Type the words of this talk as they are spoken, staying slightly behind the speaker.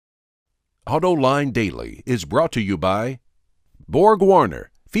AutoLine Daily is brought to you by Borg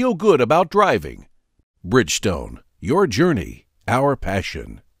Warner, feel good about driving. Bridgestone, your journey, our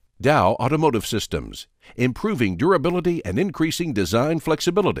passion. Dow Automotive Systems, improving durability and increasing design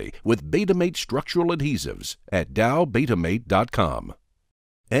flexibility with Betamate structural adhesives at dowbetamate.com.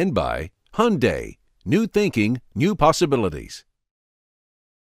 And by Hyundai, new thinking, new possibilities.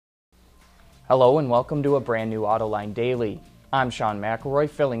 Hello and welcome to a brand new AutoLine Daily. I'm Sean McElroy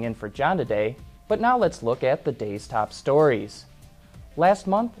filling in for John today, but now let's look at the day's top stories. Last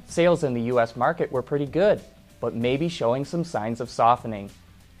month, sales in the U.S. market were pretty good, but maybe showing some signs of softening.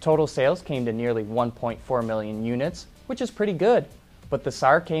 Total sales came to nearly 1.4 million units, which is pretty good, but the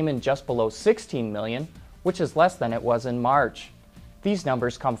SAAR came in just below 16 million, which is less than it was in March. These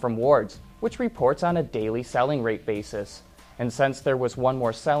numbers come from Wards, which reports on a daily selling rate basis. And since there was one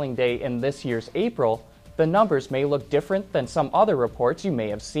more selling day in this year's April, the numbers may look different than some other reports you may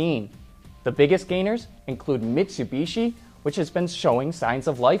have seen. The biggest gainers include Mitsubishi, which has been showing signs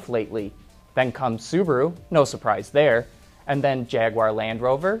of life lately. Then comes Subaru, no surprise there, and then Jaguar Land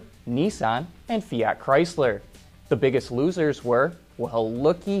Rover, Nissan, and Fiat Chrysler. The biggest losers were, well,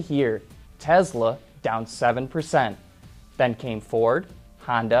 looky here, Tesla down 7%. Then came Ford,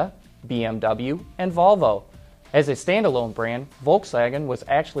 Honda, BMW, and Volvo. As a standalone brand, Volkswagen was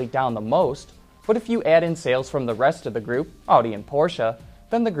actually down the most, but if you add in sales from the rest of the group, Audi and Porsche,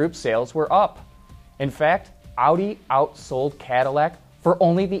 then the group's sales were up. In fact, Audi outsold Cadillac for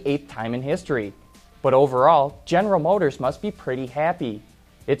only the 8th time in history. But overall, General Motors must be pretty happy.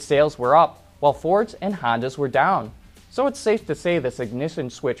 Its sales were up, while Ford's and Honda's were down. So it's safe to say this ignition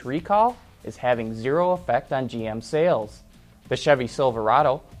switch recall is having zero effect on GM sales. The Chevy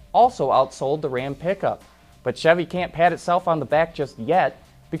Silverado also outsold the Ram pickup, but Chevy can't pat itself on the back just yet,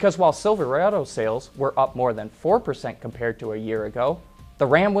 because while Silverado sales were up more than 4% compared to a year ago, the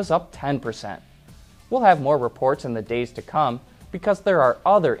Ram was up 10%. We'll have more reports in the days to come because there are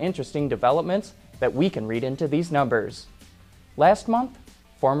other interesting developments that we can read into these numbers. Last month,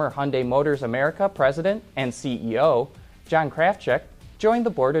 former Hyundai Motors America president and CEO Jon Krafcik joined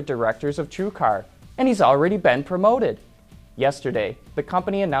the board of directors of TrueCar, and he's already been promoted. Yesterday, the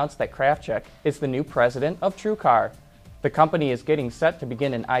company announced that Krafcik is the new president of TrueCar. The company is getting set to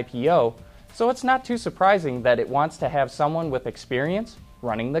begin an IPO, so it's not too surprising that it wants to have someone with experience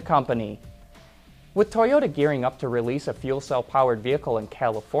running the company. With Toyota gearing up to release a fuel cell-powered vehicle in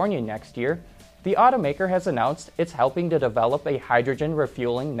California next year, the automaker has announced it's helping to develop a hydrogen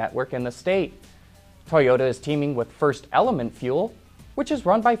refueling network in the state. Toyota is teaming with First Element Fuel, which is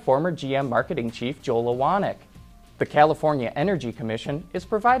run by former GM marketing chief Joel Ewanek. The California Energy Commission is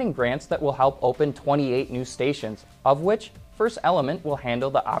providing grants that will help open 28 new stations, of which First Element will handle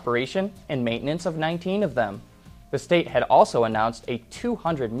the operation and maintenance of 19 of them. The state had also announced a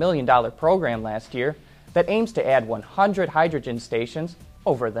 $200 million program last year that aims to add 100 hydrogen stations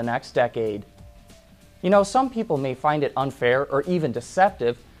over the next decade. You know, some people may find it unfair or even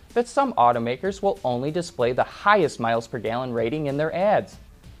deceptive that some automakers will only display the highest miles per gallon rating in their ads.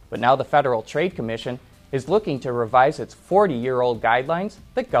 But now the Federal Trade Commission is looking to revise its 40-year-old guidelines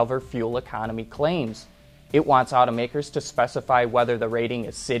that govern fuel economy claims. It wants automakers to specify whether the rating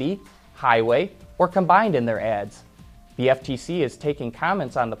is city, highway, or combined in their ads. The FTC is taking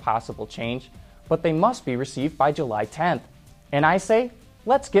comments on the possible change, but they must be received by July 10th. And I say,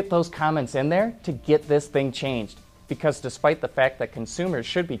 let's get those comments in there to get this thing changed, because despite the fact that consumers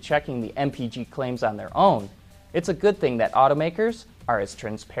should be checking the MPG claims on their own, it's a good thing that automakers are as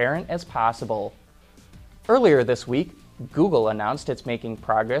transparent as possible. Earlier this week, Google announced it's making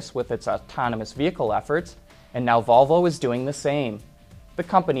progress with its autonomous vehicle efforts, and now Volvo is doing the same. The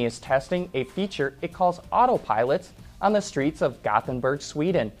company is testing a feature it calls autopilots on the streets of Gothenburg,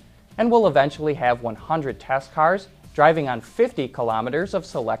 Sweden, and will eventually have 100 test cars driving on 50 kilometers of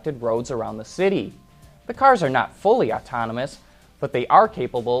selected roads around the city. The cars are not fully autonomous, but they are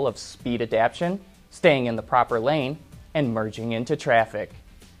capable of speed adaptation, staying in the proper lane, and merging into traffic.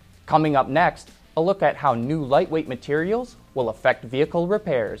 Coming up next, a look at how new lightweight materials will affect vehicle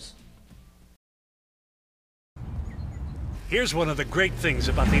repairs. Here's one of the great things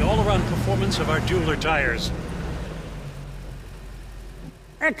about the all-around performance of our Dueler tires.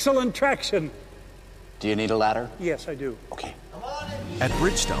 Excellent traction. Do you need a ladder? Yes, I do. Okay. At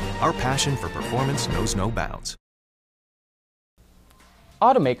Bridgestone, our passion for performance knows no bounds.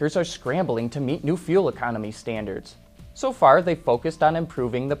 Automakers are scrambling to meet new fuel economy standards. So far, they've focused on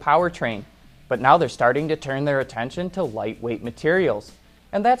improving the powertrain, but now they're starting to turn their attention to lightweight materials.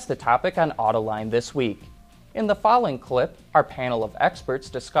 And that's the topic on Autoline this week. In the following clip, our panel of experts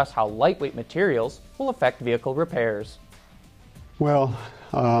discuss how lightweight materials will affect vehicle repairs. Well,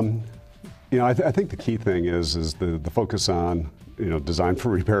 I think the key thing is the focus on, design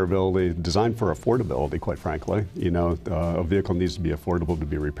for repairability, design for affordability, quite frankly. A vehicle needs to be affordable to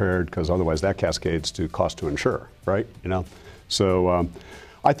be repaired, because otherwise that cascades to cost to insure, right? So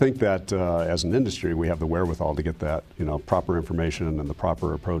I think that as an industry, we have the wherewithal to get that, proper information and the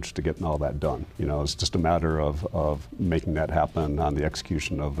proper approach to getting all that done. It's just a matter of making that happen on the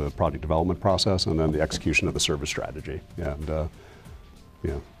execution of the product development process and then the execution of the service strategy. And,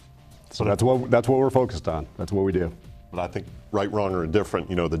 so that's what we're focused on. That's what we do. But I think right, wrong, or indifferent,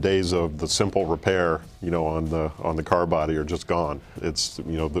 the days of the simple repair, on the car body are just gone. It's,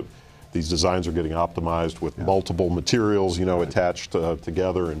 these designs are getting optimized with multiple materials, attached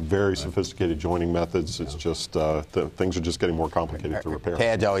together in very sophisticated joining methods. It's just, things are just getting more complicated to repair.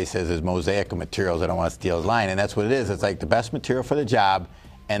 Tadge always says there's mosaic of materials. I don't want to steal his line, and that's what it is. It's like the best material for the job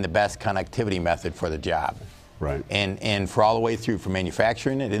and the best connectivity method for the job. Right. And for all the way through, from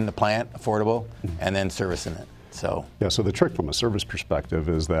manufacturing it in the plant, affordable, and then servicing it. So the trick from a service perspective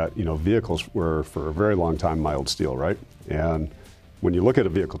is that, vehicles were for a very long time mild steel, right? And when you look at a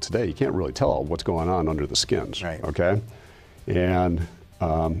vehicle today, you can't really tell what's going on under the skins, right. Okay? And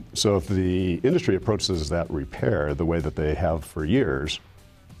so if the industry approaches that repair the way that they have for years,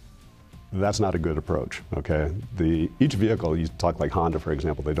 that's not a good approach, okay? Each vehicle, you talk like Honda, for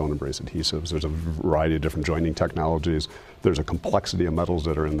example, they don't embrace adhesives. There's a variety of different joining technologies. There's a complexity of metals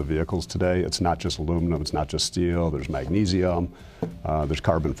that are in the vehicles today. It's not just aluminum, it's not just steel, there's magnesium, there's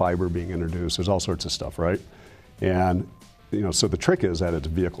carbon fiber being introduced, there's all sorts of stuff, right? And, so the trick is that it's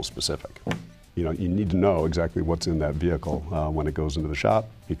vehicle specific. You need to know exactly what's in that vehicle when it goes into the shop,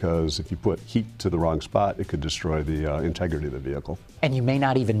 because if you put heat to the wrong spot, it could destroy the integrity of the vehicle. And you may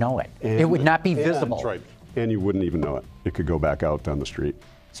not even know it. It would not be visible. That's right. And you wouldn't even know it. It could go back out down the street.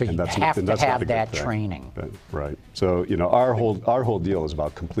 So you have to have that training. Right. So, our whole deal is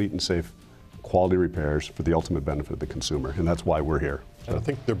about complete and safe quality repairs for the ultimate benefit of the consumer, and that's why we're here. And I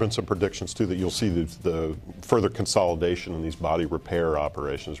think there have been some predictions, too, that you'll see the further consolidation in these body repair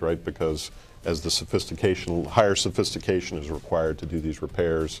operations, right? Because as the higher sophistication is required to do these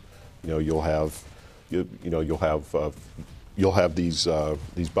repairs, you'll have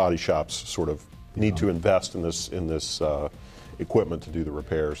these body shops sort of need to invest in this equipment to do the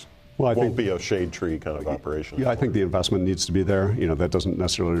repairs. Well, I think be a shade tree kind of operation. Yeah, I think the investment needs to be there. That doesn't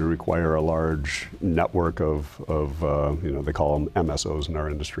necessarily require a large network of they call them MSOs in our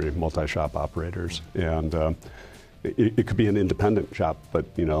industry, multi-shop operators. And it could be an independent shop,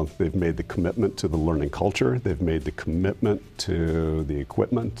 but they've made the commitment to the learning culture. They've made the commitment to the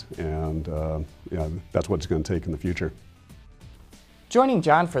equipment, and that's what it's going to take in the future. Joining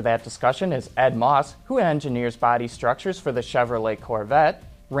John for that discussion is Ed Moss, who engineers body structures for the Chevrolet Corvette,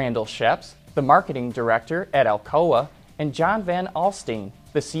 Randall Sheps, the marketing director at Alcoa, and John Van Alstyne,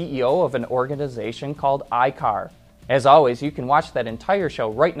 the CEO of an organization called iCar. As always, you can watch that entire show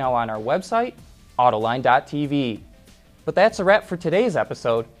right now on our website, Autoline.tv. But that's a wrap for today's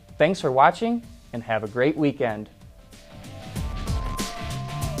episode. Thanks for watching, and have a great weekend.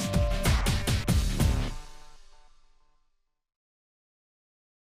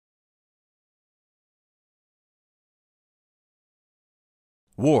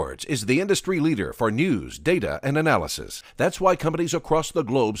 Wards is the industry leader for news, data, and analysis. That's why companies across the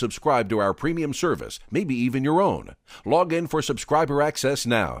globe subscribe to our premium service, maybe even your own. Log in for subscriber access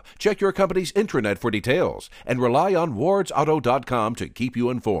now. Check your company's intranet for details, and rely on wardsauto.com to keep you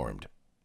informed.